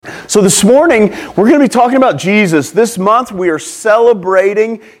So this morning, we're going to be talking about Jesus. This month, we are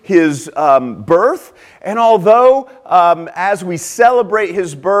celebrating His birth. And although as we celebrate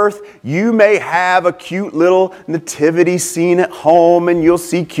His birth, you may have a cute little nativity scene at home, and you'll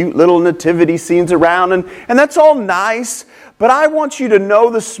see cute little nativity scenes around, and that's all nice. But I want you to know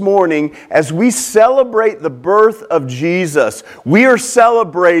this morning, as we celebrate the birth of Jesus, we are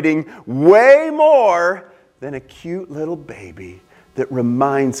celebrating way more than a cute little baby that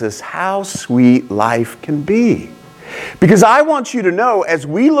reminds us how sweet life can be. Because I want you to know, as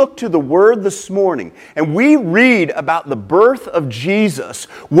we look to the Word this morning and we read about the birth of Jesus,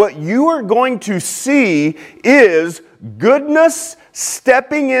 what you are going to see is goodness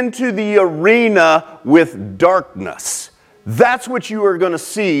stepping into the arena with darkness. That's what you are going to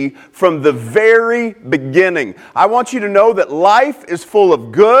see from the very beginning. I want you to know that life is full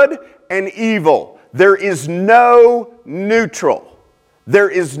of good and evil. There is no neutral.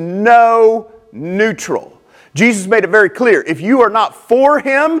 There is no neutral. Jesus made it very clear. If you are not for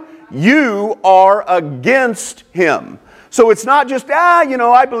Him, you are against Him. So it's not just,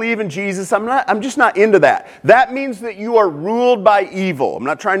 I believe in Jesus. I'm just not into that. That means that you are ruled by evil. I'm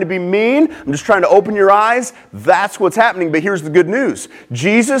not trying to be mean. I'm just trying to open your eyes. That's what's happening. But here's the good news.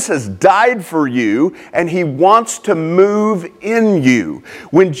 Jesus has died for you, and He wants to move in you.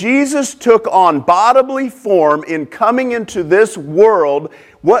 When Jesus took on bodily form in coming into this world,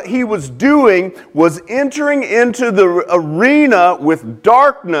 what He was doing was entering into the arena with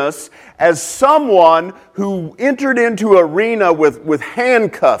darkness as someone who entered into an arena with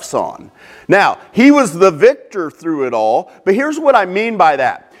handcuffs on. Now, He was the victor through it all, but here's what I mean by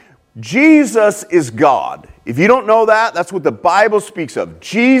that. Jesus is God. If you don't know that, that's what the Bible speaks of.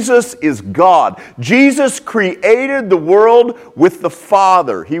 Jesus is God. Jesus created the world with the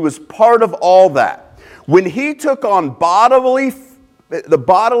Father. He was part of all that. When He took on the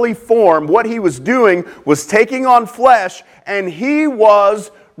bodily form, what He was doing was taking on flesh, and He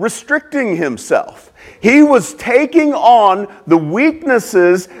was restricting Himself. He was taking on the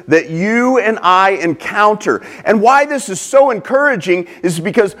weaknesses that you and I encounter. And why this is so encouraging is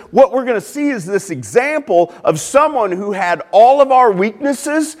because what we're going to see is this example of someone who had all of our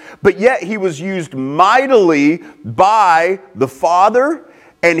weaknesses, but yet He was used mightily by the Father,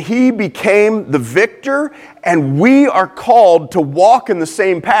 and He became the victor, and we are called to walk in the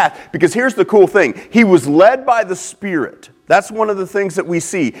same path. Because here's the cool thing. He was led by the Spirit. That's one of the things that we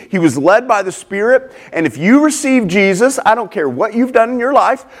see. He was led by the Spirit, and if you receive Jesus, I don't care what you've done in your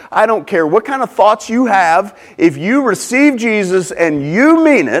life, I don't care what kind of thoughts you have, if you receive Jesus and you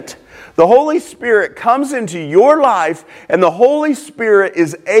mean it, the Holy Spirit comes into your life, and the Holy Spirit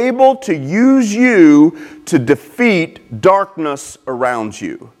is able to use you to defeat darkness around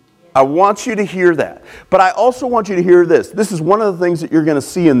you. I want you to hear that. But I also want you to hear this. This is one of the things that you're going to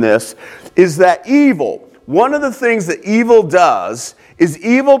see in this, is that evil, one of the things that evil does is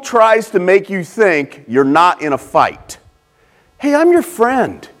evil tries to make you think you're not in a fight. Hey, I'm your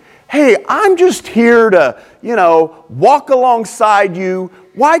friend. Hey, I'm just here to, walk alongside you.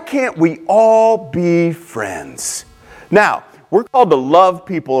 Why can't we all be friends? Now, we're called to love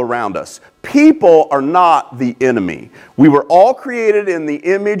people around us. People are not the enemy. We were all created in the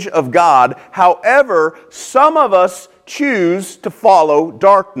image of God. However, some of us choose to follow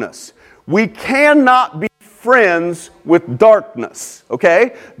darkness. We cannot be friends with darkness,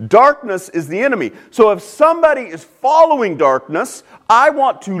 okay? Darkness is the enemy. So if somebody is following darkness, I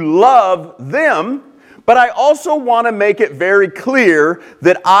want to love them, but I also want to make it very clear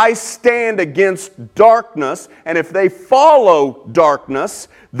that I stand against darkness, and if they follow darkness,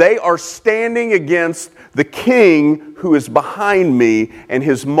 they are standing against the King who is behind me and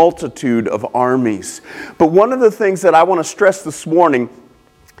His multitude of armies. But one of the things that I want to stress this morning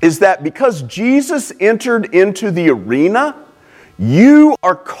is that because Jesus entered into the arena, you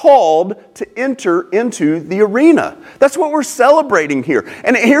are called to enter into the arena. That's what we're celebrating here.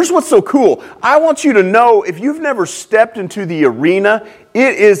 And here's what's so cool. I want you to know, if you've never stepped into the arena,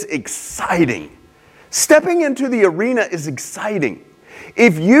 it is exciting. Stepping into the arena is exciting.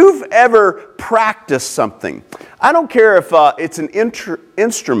 If you've ever practiced something, I don't care if it's an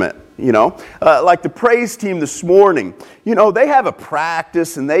instrument, like the praise team this morning, they have a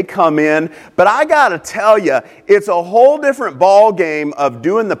practice and they come in, but I gotta tell you, it's a whole different ball game of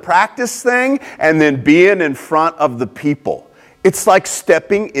doing the practice thing and then being in front of the people. It's like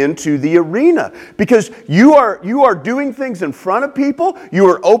stepping into the arena because you are doing things in front of people. You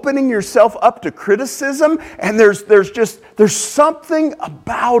are opening yourself up to criticism, and there's something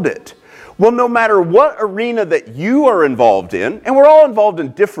about it. Well, no matter what arena that you are involved in, and we're all involved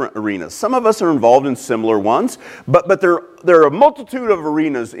in different arenas. Some of us are involved in similar ones, but there are a multitude of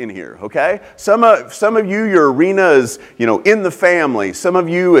arenas in here, okay? Some of you, your arena is, in the family. Some of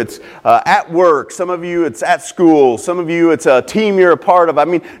you, it's at work. Some of you, it's at school. Some of you, it's a team you're a part of. I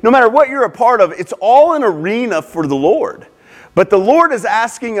mean, no matter what you're a part of, it's all an arena for the Lord. But the Lord is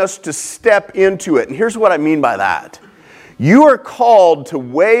asking us to step into it. And here's what I mean by that. You are called to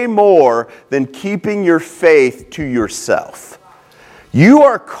way more than keeping your faith to yourself. You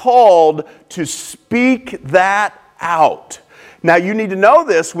are called to speak that out. Now, you need to know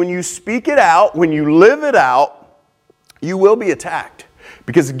this. When you speak it out, when you live it out, you will be attacked.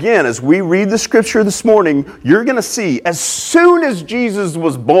 Because again, as we read the scripture this morning, you're going to see, as soon as Jesus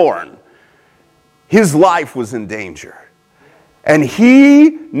was born, his life was in danger. And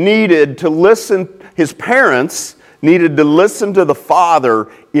he needed to listen, his parents needed to listen to the Father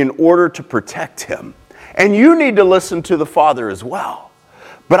in order to protect him. And you need to listen to the Father as well.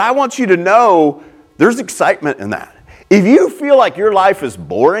 But I want you to know there's excitement in that. If you feel like your life is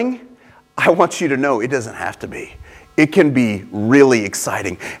boring, I want you to know it doesn't have to be. It can be really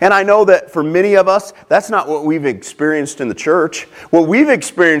exciting. And I know that for many of us, that's not what we've experienced in the church. What we've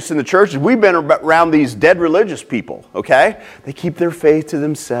experienced in the church is we've been around these dead religious people, okay? They keep their faith to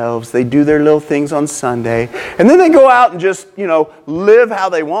themselves. They do their little things on Sunday. And then they go out and just, live how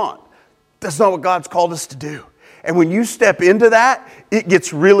they want. That's not what God's called us to do. And when you step into that, it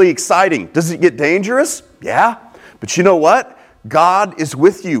gets really exciting. Does it get dangerous? Yeah. But you know what? God is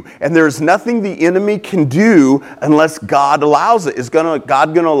with you, and there's nothing the enemy can do unless God allows it. Is God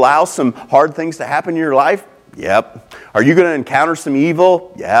going to allow some hard things to happen in your life? Yep. Are you going to encounter some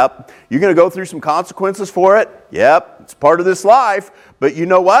evil? Yep. You're going to go through some consequences for it? Yep. It's part of this life. But you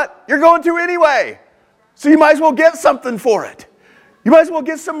know what? You're going to anyway. So you might as well get something for it. You might as well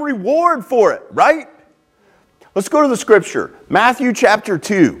get some reward for it, right? Let's go to the scripture. Matthew chapter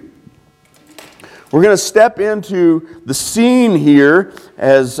 2. We're going to step into the scene here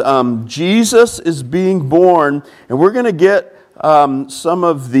as Jesus is being born, and we're going to get some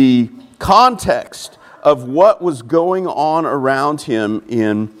of the context of what was going on around him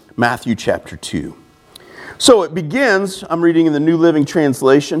in Matthew chapter 2. So it begins, I'm reading in the New Living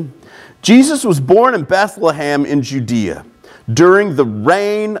Translation. Jesus was born in Bethlehem in Judea during the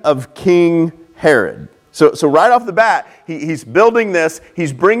reign of King Herod. So right off the bat, he's building this.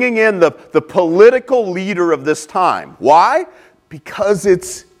 He's bringing in the political leader of this time. Why? Because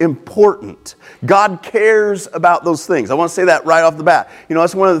it's important. God cares about those things. I want to say that right off the bat.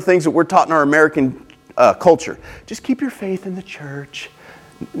 That's one of the things that we're taught in our American culture. Just keep your faith in the church.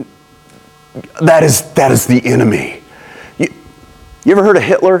 That is the enemy. You ever heard of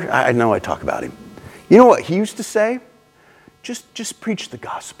Hitler? I know I talk about him. You know what he used to say? Just preach the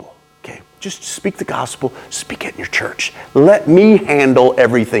gospel. Okay, just speak the gospel, speak it in your church. Let me handle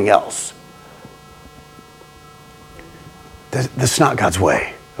everything else. That's not God's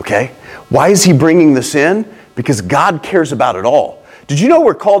way, okay? Why is he bringing this in? Because God cares about it all. Did you know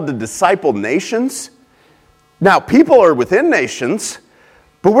we're called to disciple nations? Now, people are within nations,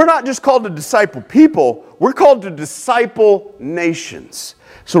 but we're not just called to disciple people, we're called to disciple nations.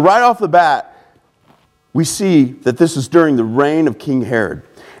 So right off the bat, we see that this is during the reign of King Herod.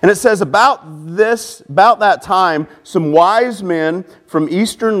 And it says about that time, some wise men from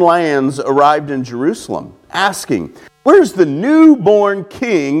eastern lands arrived in Jerusalem, asking, "Where's the newborn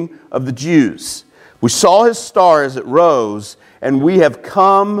king of the Jews? We saw his star as it rose, and we have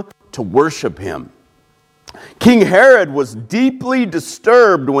come to worship him." King Herod was deeply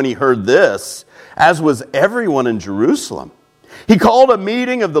disturbed when he heard this, as was everyone in Jerusalem. He called a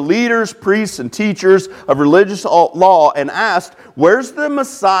meeting of the leaders, priests, and teachers of religious law and asked, "Where's the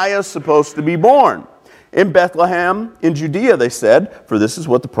Messiah supposed to be born?" "In Bethlehem, in Judea," they said, "for this is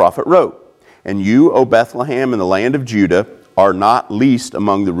what the prophet wrote. And you, O Bethlehem, in the land of Judah, are not least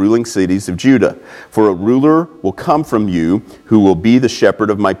among the ruling cities of Judah. For a ruler will come from you who will be the shepherd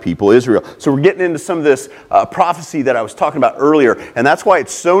of my people Israel." So we're getting into some of this prophecy that I was talking about earlier. And that's why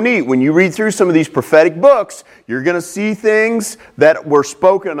it's so neat. When you read through some of these prophetic books, you're going to see things that were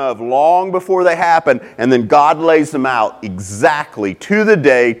spoken of long before they happened. And then God lays them out exactly to the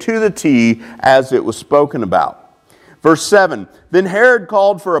day, to the T, as it was spoken about. Verse 7, "Then Herod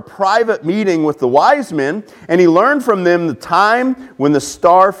called for a private meeting with the wise men, and he learned from them the time when the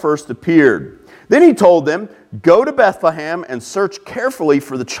star first appeared. Then he told them, 'Go to Bethlehem and search carefully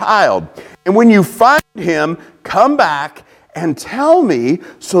for the child. And when you find him, come back and tell me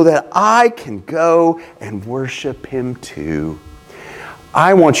so that I can go and worship him too.'"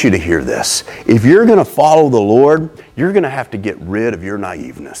 I want you to hear this. If you're going to follow the Lord, you're going to have to get rid of your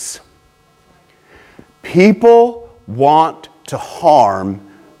naiveness. People want to harm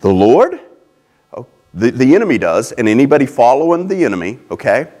the Lord. The enemy does, and anybody following the enemy,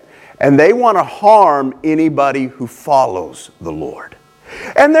 okay? And they want to harm anybody who follows the Lord.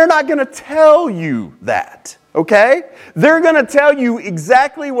 And they're not going to tell you that, okay? They're going to tell you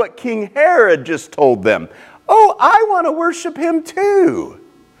exactly what King Herod just told them. Oh, I want to worship him too.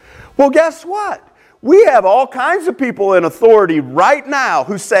 Well, guess what? We have all kinds of people in authority right now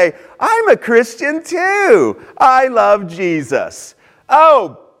who say, I'm a Christian too. I love Jesus.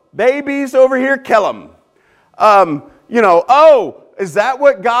 Oh, babies over here, kill them. Is that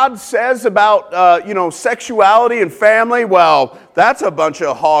what God says about, sexuality and family? Well, that's a bunch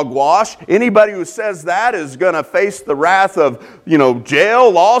of hogwash. Anybody who says that is going to face the wrath of,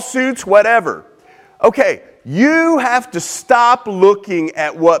 jail, lawsuits, whatever. Okay, you have to stop looking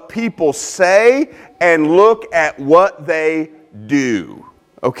at what people say and look at what they do.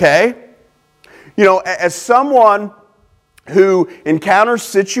 Okay? As someone who encounters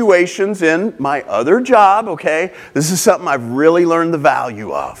situations in my other job, okay? This is something I've really learned the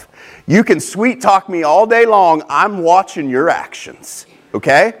value of. You can sweet talk me all day long. I'm watching your actions,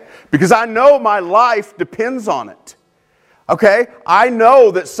 okay? Because I know my life depends on it, okay? I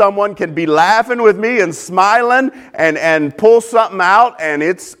know that someone can be laughing with me and smiling and pull something out and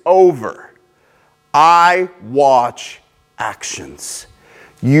it's over. I watch actions.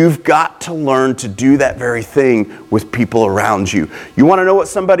 You've got to learn to do that very thing with people around you. You want to know what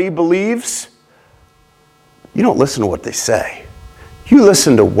somebody believes? You don't listen to what they say. You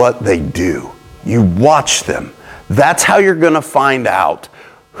listen to what they do. You watch them. That's how you're going to find out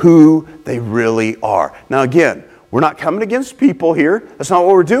who they really are. Now again, we're not coming against people here. That's not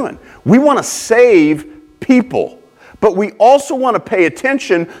what we're doing. We want to save people. But we also want to pay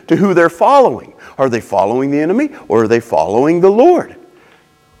attention to who they're following. Are they following the enemy or are they following the Lord?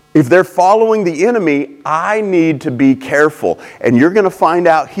 If they're following the enemy, I need to be careful. And you're going to find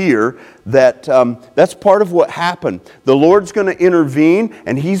out here that that's part of what happened. The Lord's going to intervene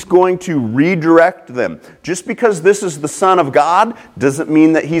and He's going to redirect them. Just because this is the Son of God doesn't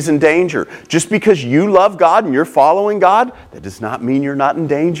mean that He's in danger. Just because you love God and you're following God, that does not mean you're not in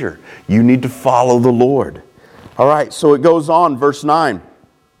danger. You need to follow the Lord. All right, so it goes on, verse 9.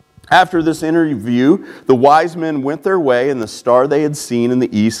 After this interview, the wise men went their way, and the star they had seen in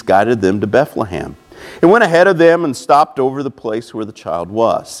the east guided them to Bethlehem. It went ahead of them and stopped over the place where the child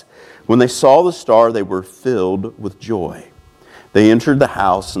was. When they saw the star, they were filled with joy. They entered the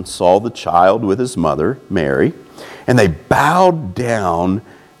house and saw the child with his mother, Mary, and they bowed down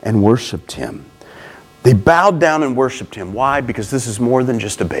and worshiped him. They bowed down and worshiped him. Why? Because this is more than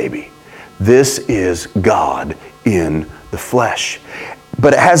just a baby. This is God in the flesh.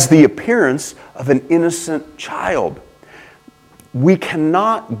 But it has the appearance of an innocent child. We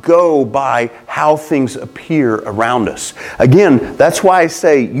cannot go by how things appear around us. Again, that's why I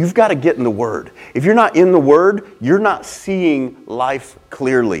say you've got to get in the Word. If you're not in the Word, you're not seeing life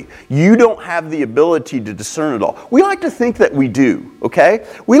clearly. You don't have the ability to discern it all. We like to think that we do, okay?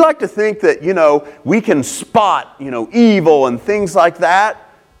 We like to think that, we can spot, evil and things like that.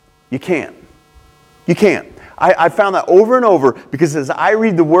 You can't. You can't. I found that over and over because as I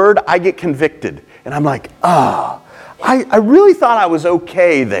read the Word, I get convicted. And I'm like, I really thought I was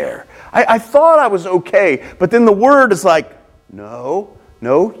okay there. I thought I was okay. But then the Word is like, no,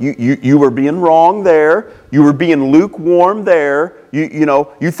 you were being wrong there. You were being lukewarm there.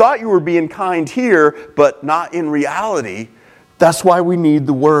 You thought you were being kind here, but not in reality. That's why we need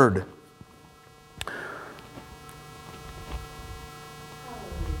the Word.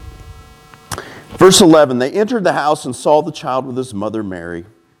 Verse 11, they entered the house and saw the child with his mother Mary.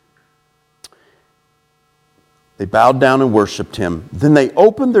 They bowed down and worshiped him. Then they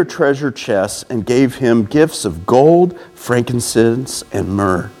opened their treasure chests and gave him gifts of gold, frankincense, and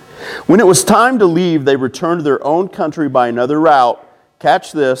myrrh. When it was time to leave, they returned to their own country by another route.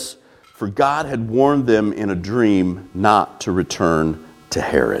 Catch this, for God had warned them in a dream not to return to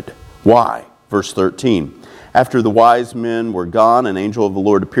Herod. Why? Verse 13. After the wise men were gone, an angel of the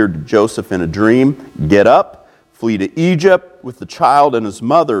Lord appeared to Joseph in a dream. Get up, flee to Egypt with the child and his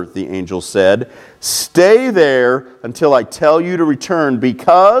mother, the angel said. Stay there until I tell you to return,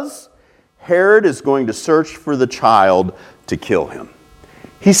 because Herod is going to search for the child to kill him.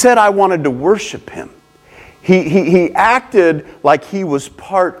 He said, I wanted to worship him. He acted like he was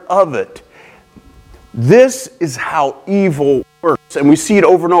part of it. This is how evil works. And we see it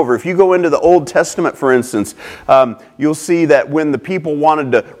over and over. If you go into the Old Testament, for instance, you'll see that when the people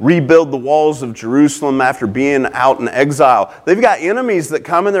wanted to rebuild the walls of Jerusalem after being out in exile, they've got enemies that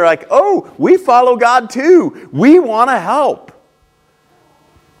come and they're like, oh, we follow God too. We want to help.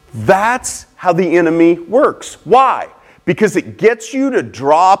 That's how the enemy works. Why? Because it gets you to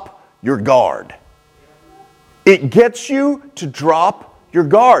drop your guard. It gets you to drop your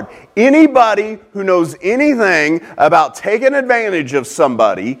guard. Anybody who knows anything about taking advantage of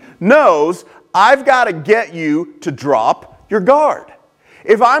somebody knows I've got to get you to drop your guard.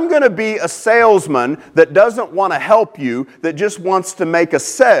 If I'm going to be a salesman that doesn't want to help you, that just wants to make a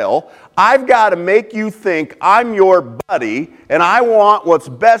sale, I've got to make you think I'm your buddy and I want what's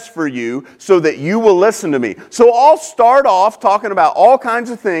best for you so that you will listen to me. So I'll start off talking about all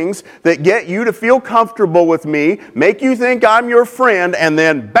kinds of things that get you to feel comfortable with me, make you think I'm your friend, and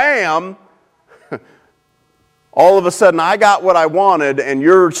then bam, all of a sudden I got what I wanted and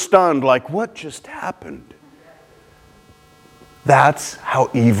you're stunned like, what just happened? That's how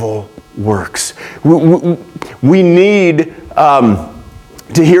evil works. We need to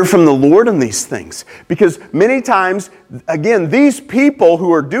hear from the Lord on these things. Because many times, again, these people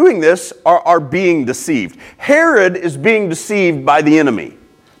who are doing this are being deceived. Herod is being deceived by the enemy.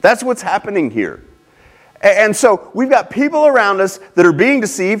 That's what's happening here. And so we've got people around us that are being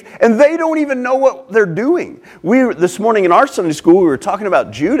deceived, and they don't even know what they're doing. This morning in our Sunday school, we were talking about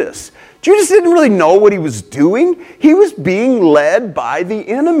Judas. Judas didn't really know what he was doing. He was being led by the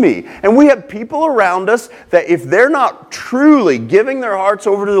enemy. And we have people around us that if they're not truly giving their hearts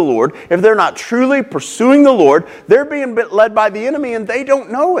over to the Lord, if they're not truly pursuing the Lord, they're being led by the enemy and they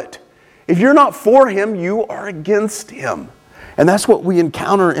don't know it. If you're not for him, you are against him. And that's what we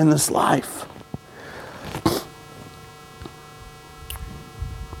encounter in this life.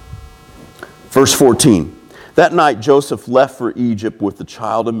 Verse 14. That night Joseph left for Egypt with the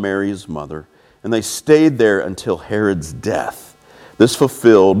child and Mary his mother, and they stayed there until Herod's death. This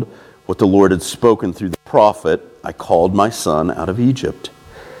fulfilled what the Lord had spoken through the prophet, I called my son out of Egypt.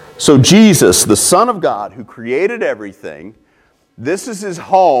 So Jesus, the Son of God who created everything, this is his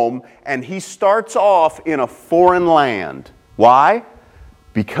home, and he starts off in a foreign land. Why?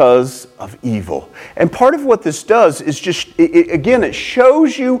 Because of evil. And part of what this does is just, again, it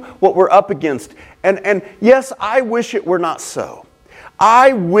shows you what we're up against. And yes, I wish it were not so.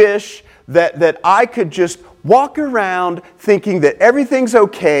 I wish that I could just walk around thinking that everything's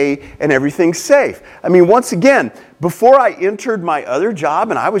okay and everything's safe. I mean, once again, before I entered my other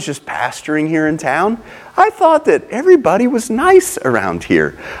job and I was just pastoring here in town, I thought that everybody was nice around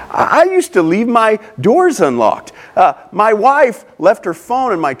here. I used to leave my doors unlocked. My wife left her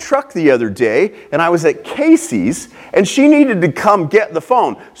phone in my truck the other day, and I was at Casey's, and she needed to come get the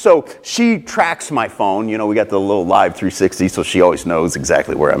phone. So she tracks my phone. You know, we got the little live 360, so she always knows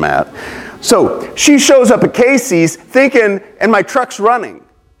exactly where I'm at. So she shows up at Casey's thinking, and my truck's running.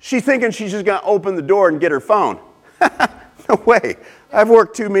 She's thinking she's just going to open the door and get her phone. No way. I've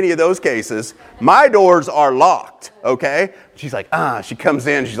worked too many of those cases. My doors are locked, okay? She's like, she comes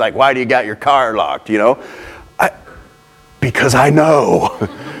in, she's like, why do you got your car locked, you know? Because I know.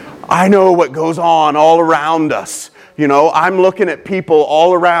 I know what goes on all around us. You know, I'm looking at people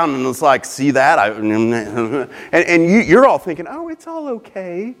all around and it's like, see that? And you're all thinking, oh, it's all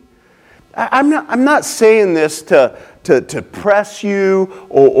okay. I'm not saying this to press you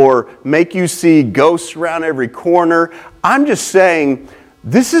or make you see ghosts around every corner. I'm just saying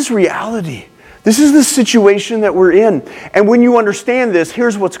this is reality. This is the situation that we're in. And when you understand this,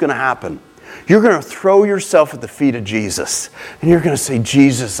 here's what's going to happen. You're going to throw yourself at the feet of Jesus. And you're going to say,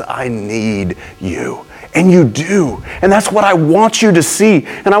 Jesus, I need you. And you do. And that's what I want you to see.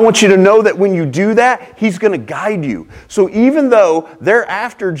 And I want you to know that when you do that, He's going to guide you. So even though they're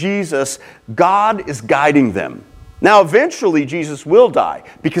after Jesus, God is guiding them. Now eventually Jesus will die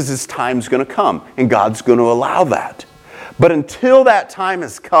because His time's going to come. And God's going to allow that. But until that time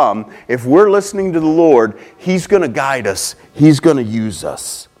has come, if we're listening to the Lord, He's going to guide us. He's going to use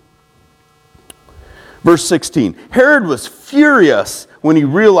us. Verse 16, Herod was furious when he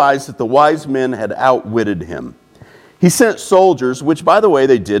realized that the wise men had outwitted him. He sent soldiers, which, by the way,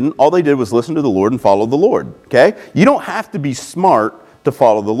 they didn't. All they did was listen to the Lord and follow the Lord, okay? You don't have to be smart to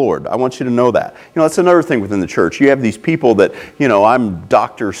follow the Lord. I want you to know that. You know, that's another thing within the church. You have these people that, you know, I'm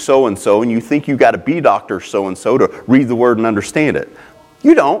Dr. So-and-so, and you think you got to be Dr. So-and-so to read the Word and understand it.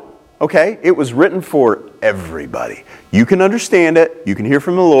 You don't, okay? It was written for everybody. You can understand it. You can hear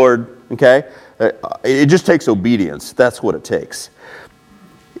from the Lord, okay? It just takes obedience. That's what it takes.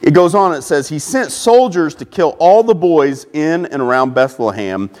 It goes on, it says, he sent soldiers to kill all the boys in and around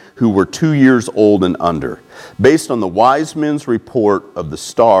Bethlehem who were 2 years old and under, based on the wise men's report of the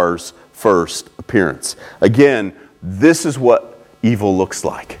star's first appearance. Again, this is what evil looks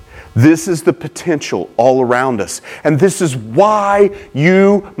like. This is the potential all around us. And this is why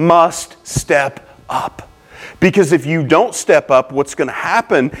you must step up. Because if you don't step up, what's going to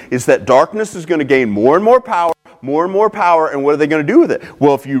happen is that darkness is going to gain more and more power, and what are they going to do with it?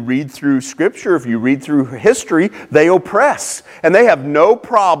 Well, if you read through Scripture, if you read through history, they oppress, and they have no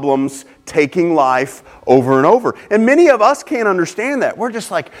problems taking life over and over. And many of us can't understand that. We're just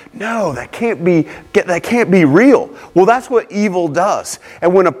like, no, that can't be real. Well, that's what evil does.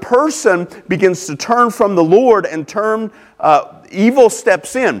 And when a person begins to turn from the Lord and evil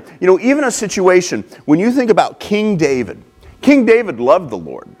steps in. You know, even a situation, when you think about King David loved the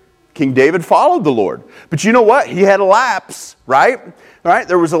Lord. King David followed the Lord. But you know what? He had a lapse, right? Right?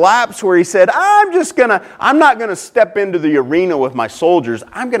 There was a lapse where he said, I'm not going to step into the arena with my soldiers.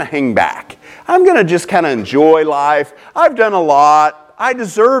 I'm going to hang back. I'm going to just kind of enjoy life. I've done a lot. I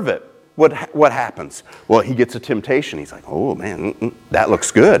deserve it. What happens? Well, he gets a temptation. He's like, oh man, that looks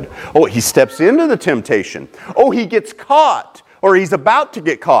good. Oh, he steps into the temptation. Oh, he gets caught, or he's about to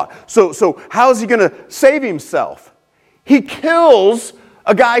get caught. So how's he going to save himself? He kills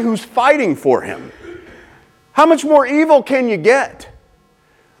a guy who's fighting for him. How much more evil can you get?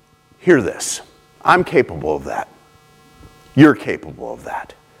 Hear this. I'm capable of that. You're capable of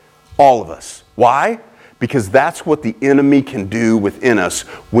that. All of us. Why? Because that's what the enemy can do within us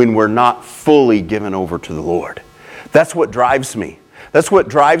when we're not fully given over to the Lord. That's what drives me. That's what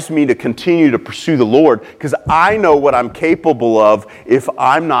drives me to continue to pursue the Lord, because I know what I'm capable of if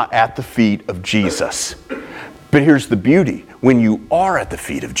I'm not at the feet of Jesus. But here's the beauty. When you are at the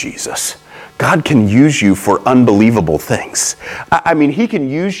feet of Jesus, God can use you for unbelievable things. I mean, He can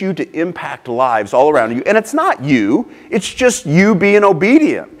use you to impact lives all around you. And it's not you. It's just you being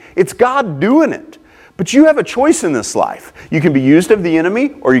obedient. It's God doing it. But you have a choice in this life. You can be used of the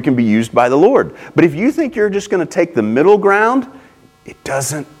enemy, or you can be used by the Lord. But if you think you're just going to take the middle ground, it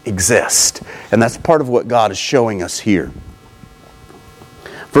doesn't exist. And that's part of what God is showing us here.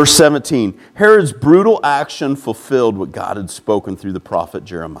 Verse 17, Herod's brutal action fulfilled what God had spoken through the prophet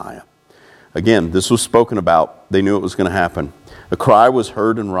Jeremiah. Again, this was spoken about. They knew it was going to happen. A cry was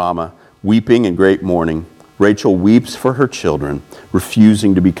heard in Ramah, weeping and great mourning. Rachel weeps for her children,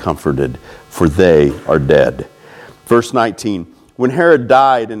 refusing to be comforted, for they are dead. Verse 19, when Herod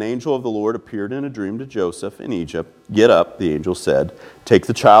died, an angel of the Lord appeared in a dream to Joseph in Egypt. Get up, the angel said, take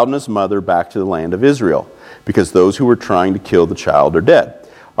the child and his mother back to the land of Israel, because those who were trying to kill the child are dead.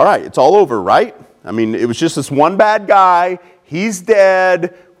 All right, it's all over, right? I mean, it was just this one bad guy. He's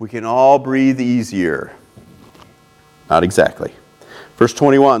dead. We can all breathe easier. Not exactly. Verse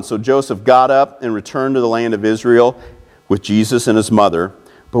 21, so Joseph got up and returned to the land of Israel with Jesus and his mother.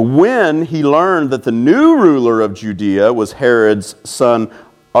 But when he learned that the new ruler of Judea was Herod's son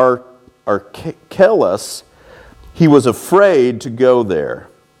Archelaus, he was afraid to go there.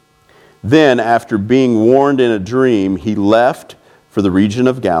 Then, after being warned in a dream, he left for the region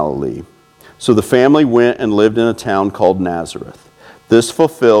of Galilee. So the family went and lived in a town called Nazareth. This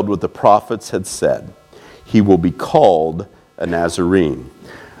fulfilled what the prophets had said. He will be called a Nazarene.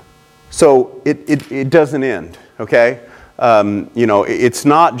 So it doesn't end, okay? It's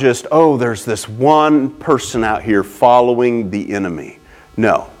not just, there's this one person out here following the enemy.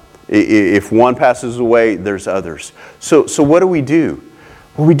 No. If one passes away, there's others. So what do?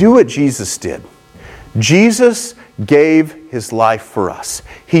 Well, we do what Jesus did. Jesus gave His life for us.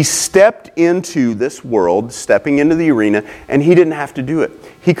 He stepped into this world, stepping into the arena, and He didn't have to do it.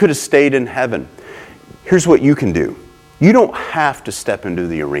 He could have stayed in heaven. Here's what you can do. You don't have to step into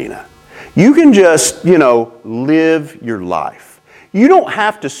the arena. You can just, live your life. You don't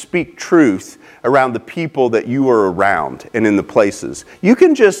have to speak truth around the people that you are around and in the places. You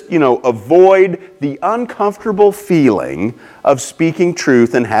can just, avoid the uncomfortable feeling of speaking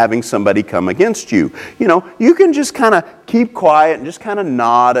truth and having somebody come against you. You can just kind of keep quiet and just kind of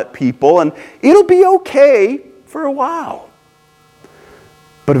nod at people, and it'll be okay for a while.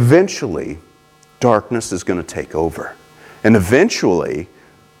 But eventually, darkness is going to take over. And eventually,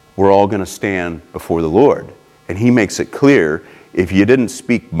 we're all going to stand before the Lord. And He makes it clear, if you didn't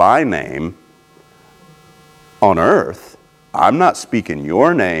speak my name on earth, I'm not speaking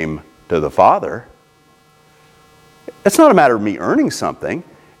your name to the Father. It's not a matter of me earning something.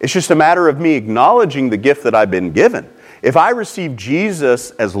 It's just a matter of me acknowledging the gift that I've been given. If I receive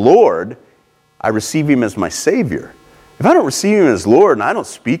Jesus as Lord, I receive Him as my Savior. If I don't receive Him as Lord and I don't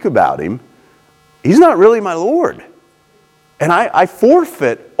speak about Him, He's not really my Lord. And I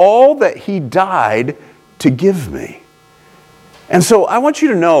forfeit all that He died to give me. And so I want you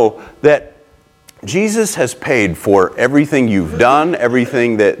to know that Jesus has paid for everything you've done,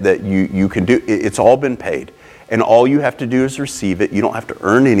 everything that you can do. It's all been paid. And all you have to do is receive it. You don't have to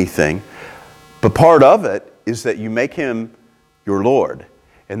earn anything. But part of it is that you make Him your Lord.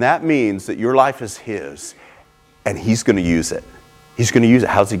 And that means that your life is His. and He's going to use it. He's going to use it.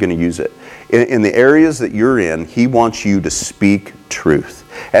 How's He going to use it? In the areas that you're in, He wants you to speak truth.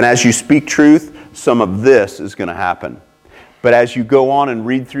 And as you speak truth, some of this is going to happen. But as you go on and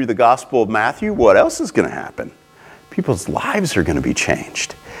read through the Gospel of Matthew, what else is going to happen? People's lives are going to be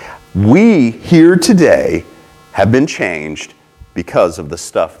changed. We here today have been changed because of the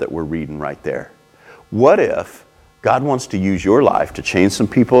stuff that we're reading right there. What if God wants to use your life to change some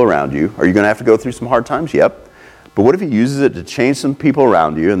people around you? Are you going to have to go through some hard times? Yep. But what if He uses it to change some people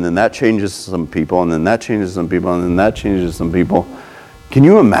around you, and then that changes some people, and then that changes some people, and then that changes some people? Can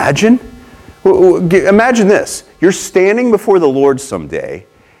you imagine? Imagine this. You're standing before the Lord someday,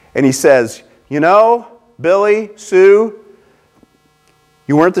 and He says, you know, Billy, Sue,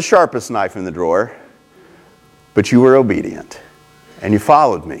 you weren't the sharpest knife in the drawer, but you were obedient, and you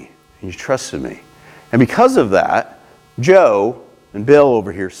followed me, and you trusted me. And because of that, Joe and Bill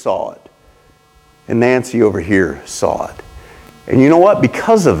over here saw it. And Nancy over here saw it. And you know what?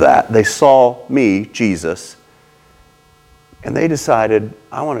 Because of that, they saw me, Jesus, and they decided,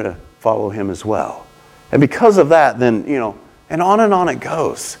 I want to follow Him as well. And because of that, then, and on it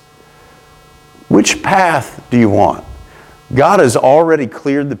goes. Which path do you want? God has already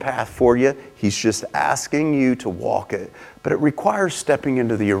cleared the path for you. He's just asking you to walk it. But it requires stepping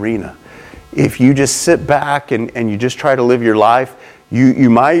into the arena. If you just sit back and you just try to live your life, you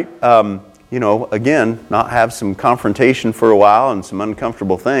might, again, not have some confrontation for a while and some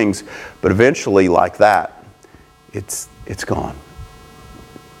uncomfortable things, but eventually, like that, it's gone.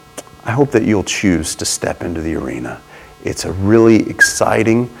 I hope that you'll choose to step into the arena. It's a really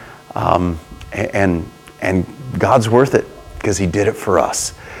exciting, and God's worth it because He did it for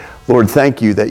us. Lord, thank You that